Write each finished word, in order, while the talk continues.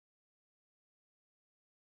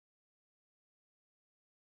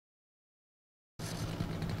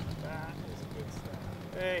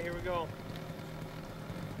Okay, here we go.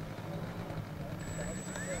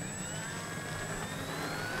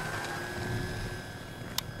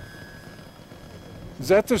 Is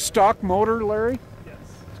that the stock motor, Larry? Yes.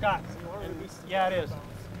 Scott. Yeah, it is.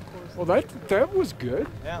 Well, that was good.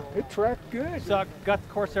 Yeah. It tracked good. So got the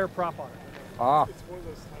Corsair prop on it. Ah. It's one of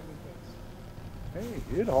those timing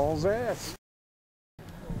things. Hey, it hauls ass.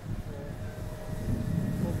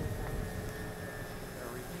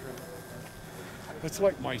 That's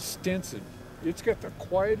like my Stinson. It's got the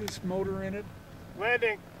quietest motor in it.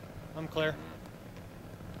 Landing. I'm clear.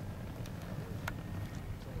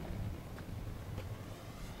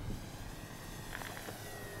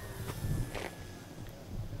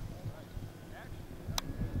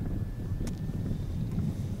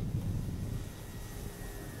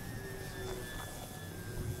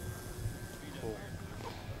 Cool.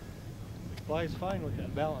 Flies fine with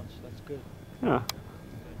that balance. That's good. Yeah.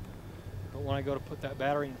 But when I go to put that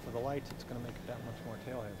battery in for the lights, it's going to make it that much more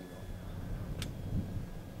tail heavy.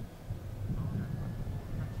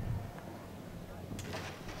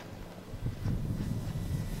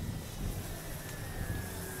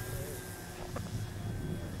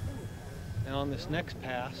 Now on this next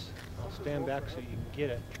pass, I'll stand back so you can get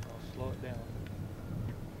it. I'll slow it down.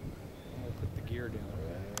 I'm going to put the gear down.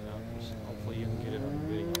 Hopefully you can get it on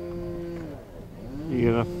video.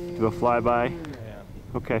 You gonna do a flyby?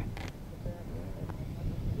 Yeah. Okay.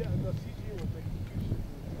 Yeah, the CG will make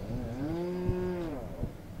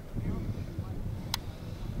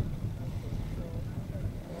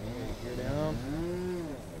Gear down.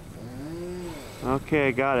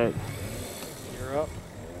 Okay, got it. Gear up.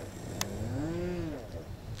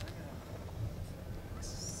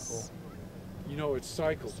 Cool. You know, it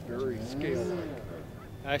cycles very scale-like.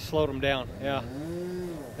 I slowed them down, yeah.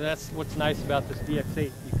 And that's what's nice about this DX8.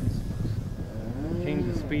 You can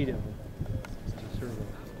change the speed of it. To servo.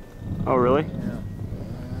 Oh, really? Yeah.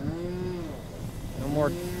 No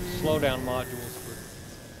more slowdown modules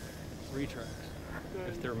for retracts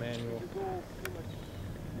if they're manual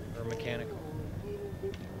or mechanical.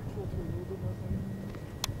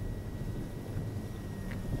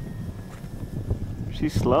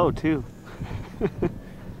 She's slow too.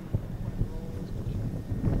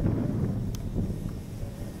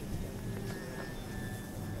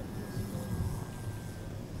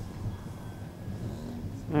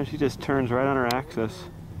 No, she just turns right on her axis.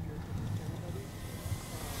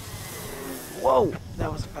 Whoa,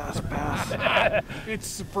 that was a fast pass. It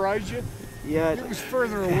surprised you? Yeah, It was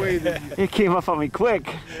further away than you. it came up on me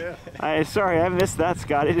quick. Yeah. Sorry, I missed that,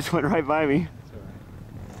 Scott. It just went right by me. You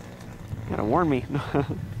gotta warn me.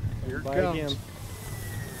 Here it By comes. him.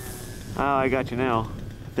 Oh, I got you now.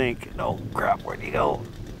 I think. No, crap, where'd you go?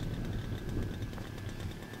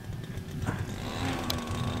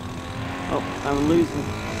 Oh, I'm losing.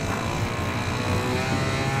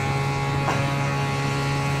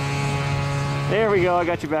 There we go, I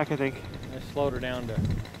got you back, I think. I slowed her down to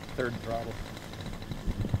third throttle.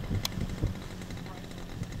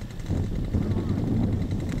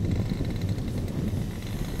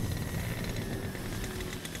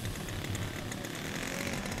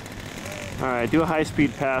 All right, do a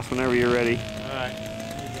high-speed pass whenever you're ready. All right.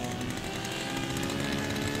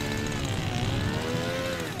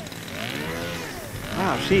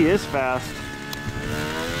 Wow, she is fast.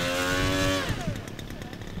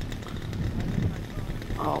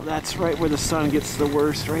 Oh, that's right where the sun gets the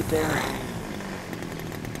worst, right there.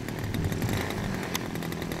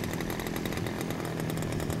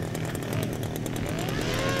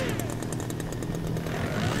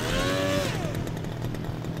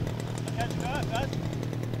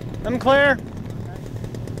 I'm clear.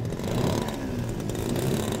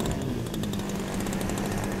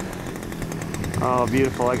 Oh,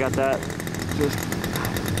 beautiful. I got that. Just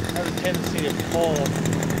I have a tendency to fall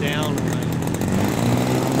down when I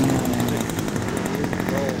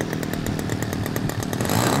roll.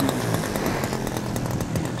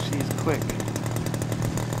 she's quick.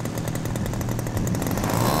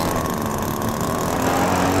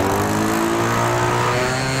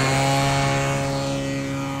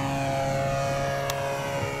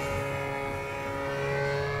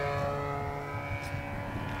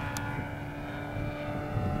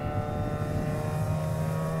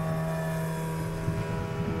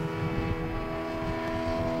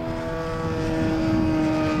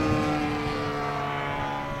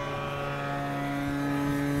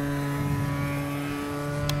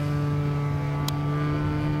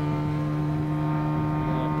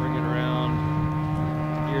 Bring it around,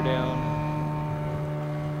 gear down.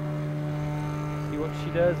 See what she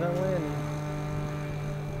does on landing.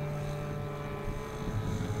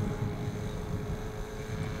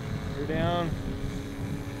 Gear down.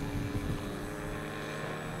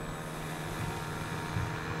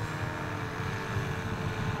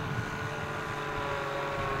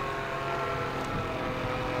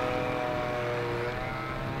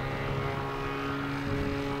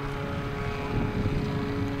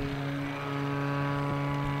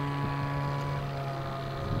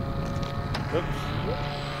 Oops.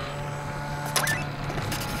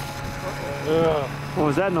 Ugh. What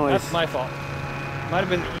was that noise? That's my fault. Might have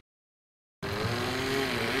been.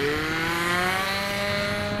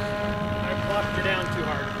 I plopped you down too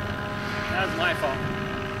hard. That was my fault.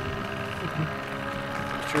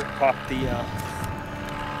 Sure popped the.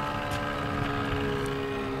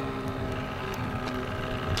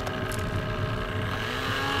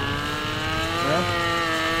 Well,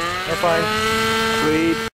 they're fine.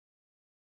 Sweet.